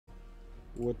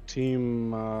What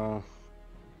team?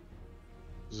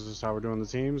 Is this how we're doing the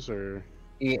teams, or?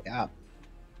 Yeah.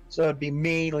 So it'd be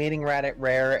me leading Radit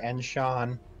Rare and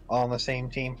Sean all on the same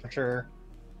team for sure.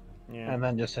 Yeah. And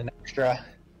then just an extra.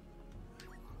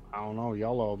 I don't know.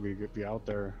 Y'all all be out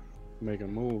there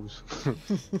making moves.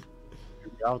 Be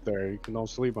out there. You can don't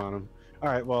sleep on them. All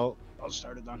right. Well, I'll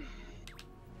start it then.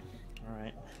 All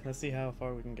right. Let's see how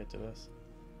far we can get to this.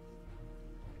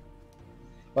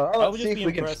 Well, I would just be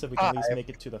impressed if we can at least make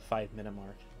it to the 5-minute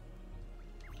mark.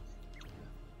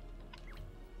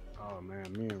 Oh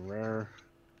man, me and Rare.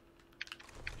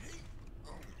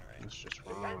 That's just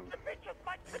wrong.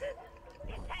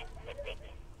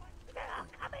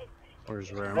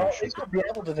 Where's Rare? Well, at least we'll be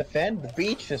able to defend the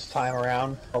beach this time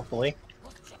around, hopefully.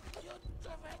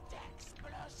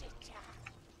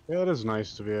 Yeah, it is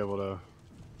nice to be able to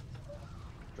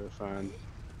defend.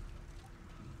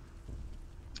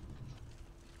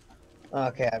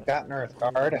 Okay, I've got an Earth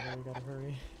Guard. We gotta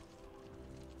hurry.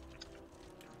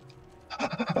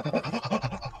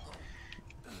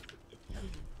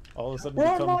 All of a sudden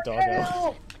become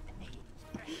doggo.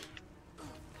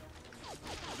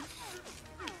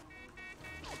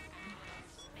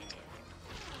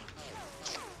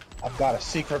 I've got a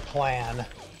secret plan.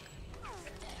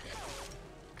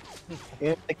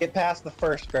 If they get past the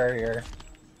first barrier,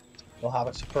 we'll have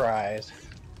a surprise.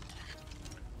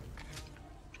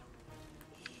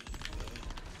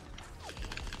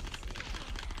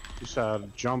 You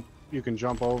said jump. You can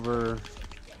jump over.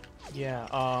 Yeah.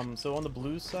 So on the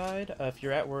blue side, if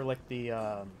you're at where like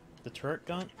the turret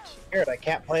gun. Weird, I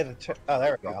can't play the. Oh,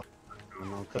 there we go.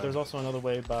 Okay. But there's also another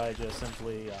way by just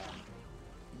simply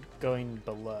going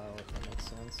below, if that makes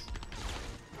sense.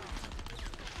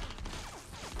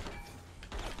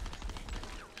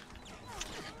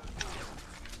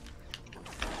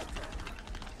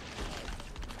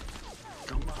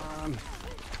 Come on.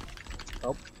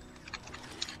 Oh.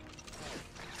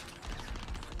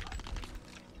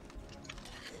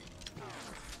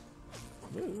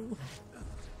 Woo.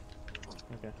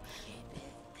 Okay.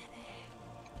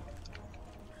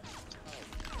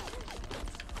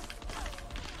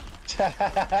 Damn,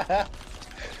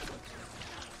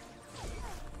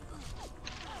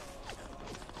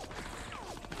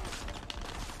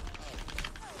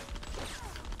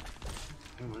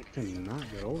 I cannot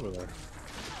get over there.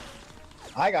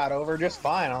 I got over just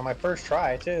fine on my first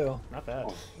try too. Not bad.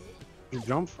 Oh. You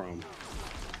jump from?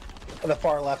 The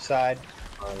far left side.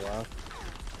 Oh wow.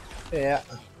 Yeah.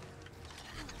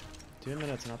 2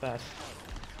 minutes, not bad.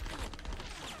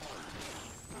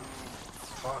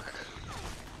 Fuck.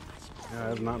 Yeah,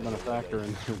 I've not been a factor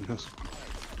in this.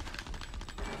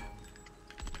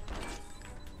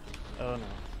 Oh no.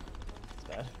 It's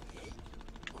bad.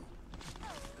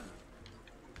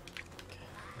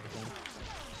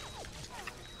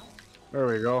 There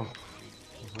we go.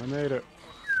 I made it.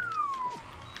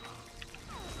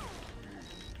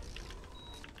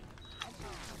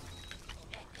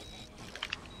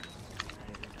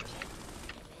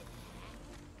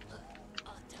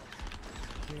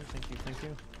 Thank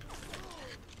you.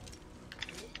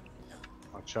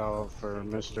 Watch out for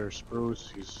Mr.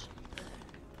 Spruce. He's.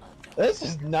 This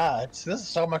is nuts. This is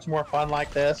so much more fun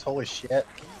like this. Holy shit.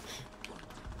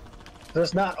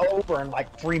 It's not over in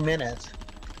like 3 minutes.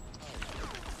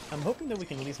 I'm hoping that we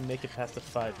can at least make it past the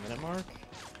 5-minute mark.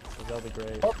 So that'll be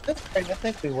great. Well, I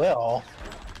think we will.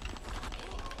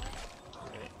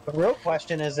 The real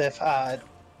question is if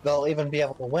they'll even be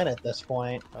able to win at this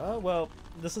point. Well,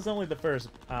 this is only the first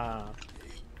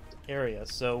area,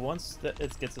 so once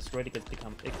it gets destroyed,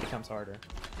 it becomes harder.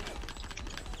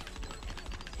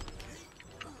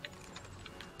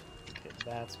 Okay,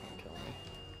 that's gonna kill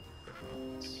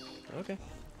me. Okay,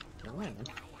 never mind then.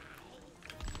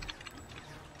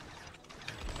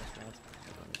 That's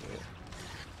gonna do it.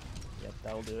 Yep,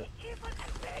 that'll do it.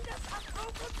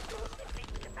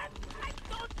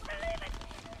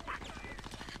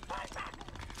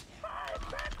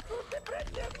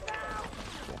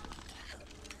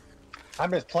 I'm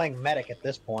just playing medic at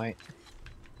this point.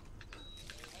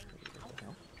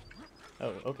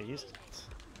 Oh, okay, use it.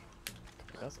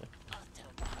 That's it.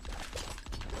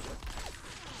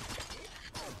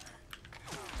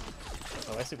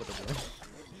 Oh, I see what they're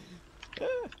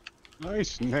doing.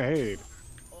 Nice nade.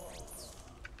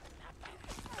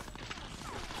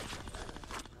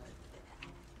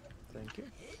 Thank you.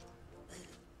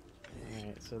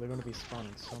 Alright, so they're going to be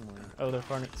spawning somewhere. Oh, they're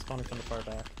spawning from the far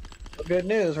back. Well, good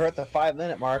news, we're at the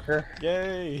 5-minute marker.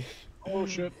 Yay! Oh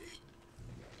shit.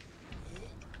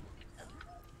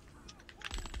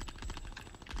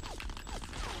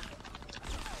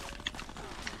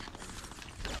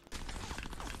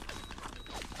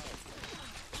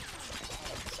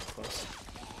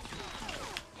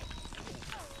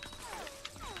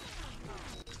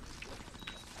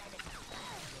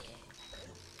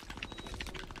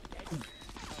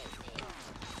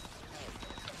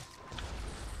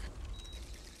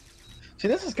 See,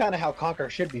 this is kind of how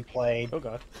Conker should be played. Oh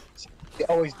god. You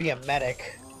always be a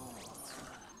medic.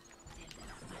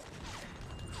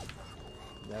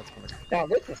 That's funny. Now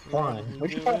this is fun. We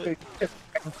should probably just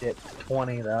count it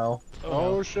 20 though.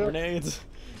 Oh, no. shit. Grenades.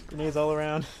 Grenades all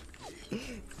around. What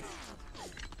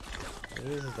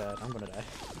is that? I'm gonna die.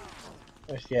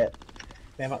 Oh shit.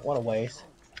 Damn it, what a waste.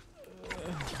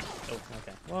 Oh,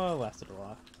 okay. Well, it lasted a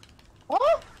lot.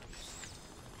 Oh!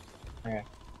 Okay.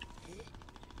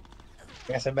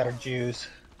 Guess I better juice.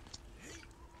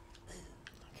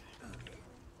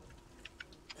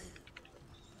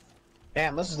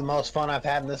 Damn, this is the most fun I've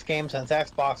had in this game since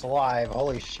Xbox Live.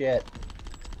 Holy shit.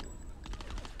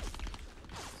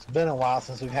 It's been a while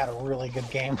since we've had a really good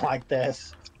game like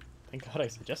this. Thank God I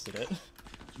suggested it.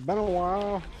 It's been a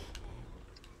while.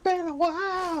 Been a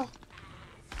while!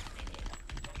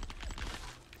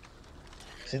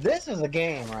 See, this is a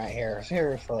game right here,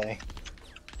 seriously.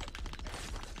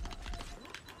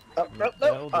 Oh, no,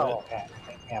 That'll no. do Oh, it. okay.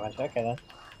 Damn it, okay then.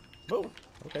 Whoa.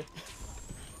 Okay.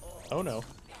 Oh no.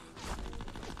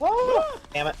 Oh,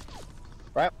 damn it.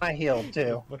 Right when I healed,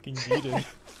 too. Fucking yeeted.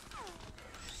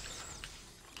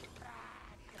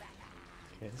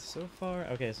 Okay, so far.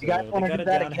 Okay, so You guys they want to got do it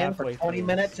that down again for halfway 20 through.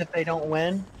 minutes if they don't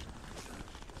win?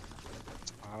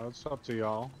 It's up to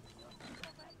y'all.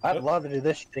 I'd Yep. love to do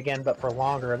this shit again, but for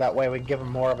longer. That way we give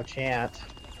them more of a chance.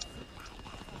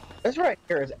 This right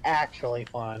here is actually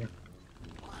fun.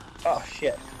 Oh,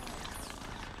 shit.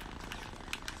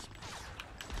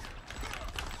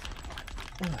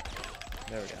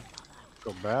 There we go.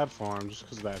 Feel bad for him just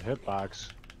because of that hitbox.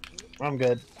 I'm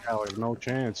good. Yeah, like no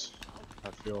chance.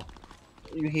 I feel.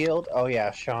 You healed? Oh,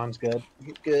 yeah, Sean's good.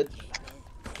 He's good.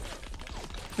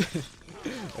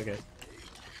 Okay.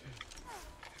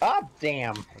 Ah,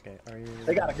 damn. Okay. Are you?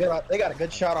 They got a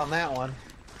good shot on that one.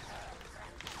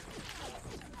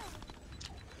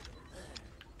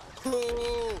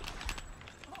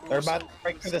 They're about to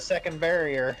break through the second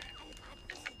barrier.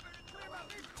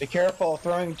 Be careful of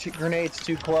throwing grenades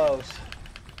too close.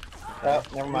 Oh,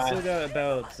 never We still mind. got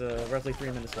about roughly 3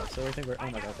 minutes left, so I think we're. Oh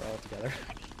my god, we're all together.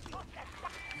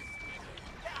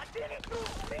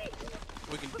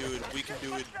 We can do it. We can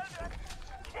do it.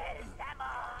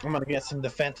 I'm gonna get some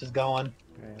defenses going.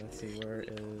 Alright, let's see. Where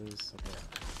is?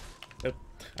 Okay.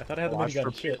 Oh, I thought I had the Watch for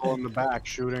minigun. Shit. people in the back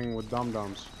shooting with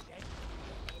dum-dums.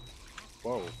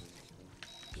 Whoa.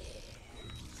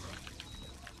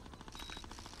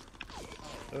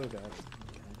 Oh god. Okay.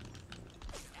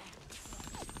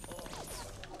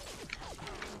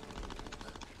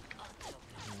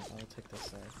 Alright, I'll take this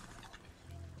side.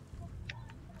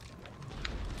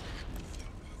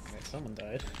 Alright, someone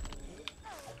died.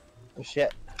 Oh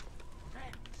shit.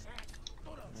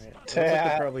 Alright, looks like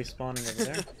they're probably spawning over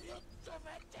there.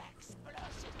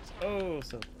 Oh,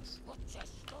 so close.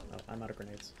 Oh, I'm out of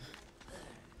grenades.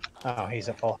 Oh, he's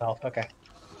at full health. Okay.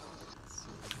 Let's see,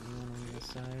 one on this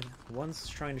side. One's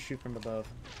trying to shoot from above.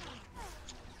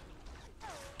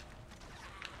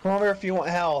 Come over if you want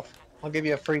health. I'll give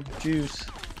you a free juice.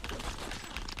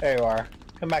 There you are.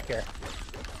 Come back here.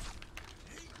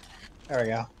 There we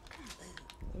go.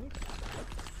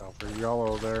 Fell for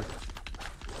yellow there.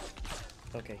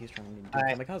 Okay, he's trying to do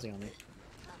Alright. kamikaze on me.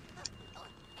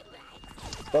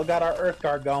 Still got our Earth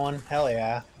Guard going. Hell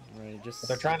yeah. Alright, just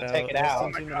They're trying to about take it less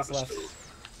out. than 2 minutes left.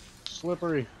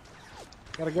 Slippery.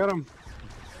 Gotta get him.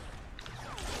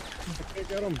 I can't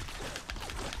get him.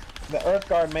 The Earth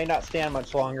Guard may not stand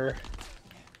much longer.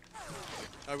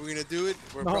 Are we gonna do it?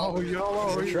 We're No, probably.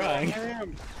 yellow. We're he's trying. on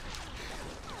him.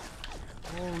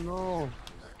 Oh no.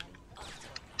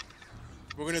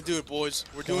 We're gonna do it, boys.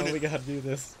 We're Come doing on, we it. gotta do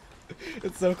this.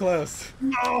 It's so close.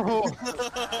 No.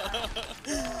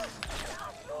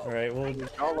 Alright, well,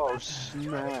 Yellow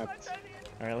snapped.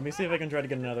 alright, let me see if I can try to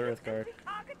get another Earth Guard.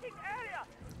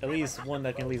 At least one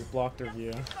that can at least block their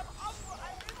view.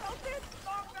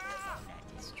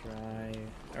 Let's try.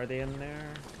 Are they in there?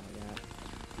 Oh,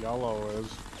 yeah. Yellow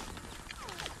is.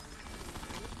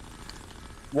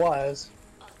 Was.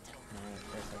 Alright,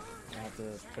 perfect. I have to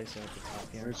place it at the top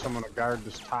I here. need someone to guard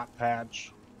this top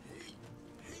patch.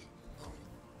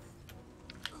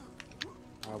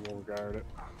 I will guard it.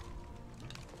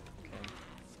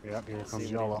 Okay. Yep, here Let's comes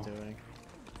see what yellow. he's doing.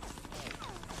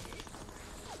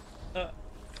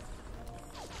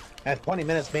 At 20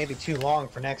 minutes may be too long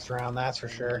for next round, that's for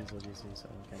sure.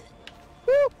 Okay.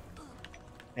 Woo!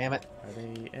 Damn it. Are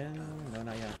they in? No,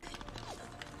 not yet.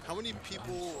 How many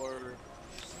people are?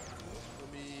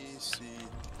 Let me see.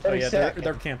 Oh 30 yeah, they're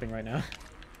seconds. camping right now.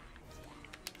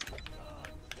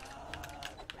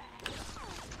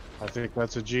 I think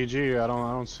that's a GG. I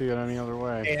don't see it any other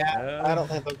way. Yeah, I don't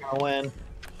think they're gonna win.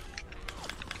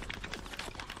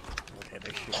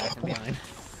 get back in line.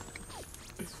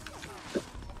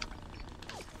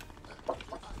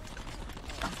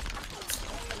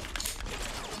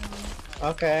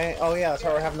 Okay. Oh yeah, that's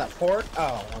why we're having that port.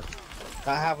 Oh, we're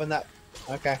not having that.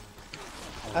 Okay.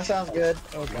 That sounds good.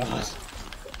 Oh god.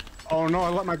 Oh no, I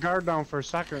let my guard down for a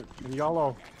second in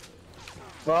yellow.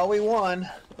 Well, we won.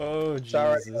 Oh It's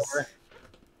already Jesus. over.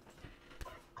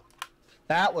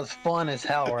 That was fun as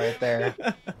hell right there.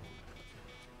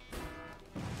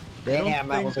 Damn,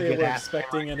 that was a they good were ass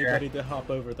expecting right anybody to hop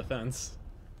over the fence.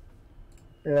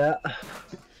 there. Yeah.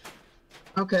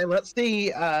 Okay, let's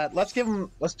see. Let's give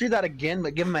him. Let's do that again,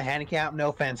 but give him a handicap,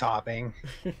 no fence hopping.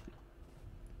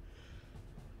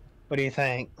 What do you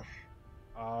think?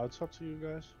 It's up to you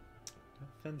guys.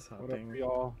 Fence Whatever hopping.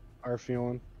 y'all are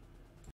feeling.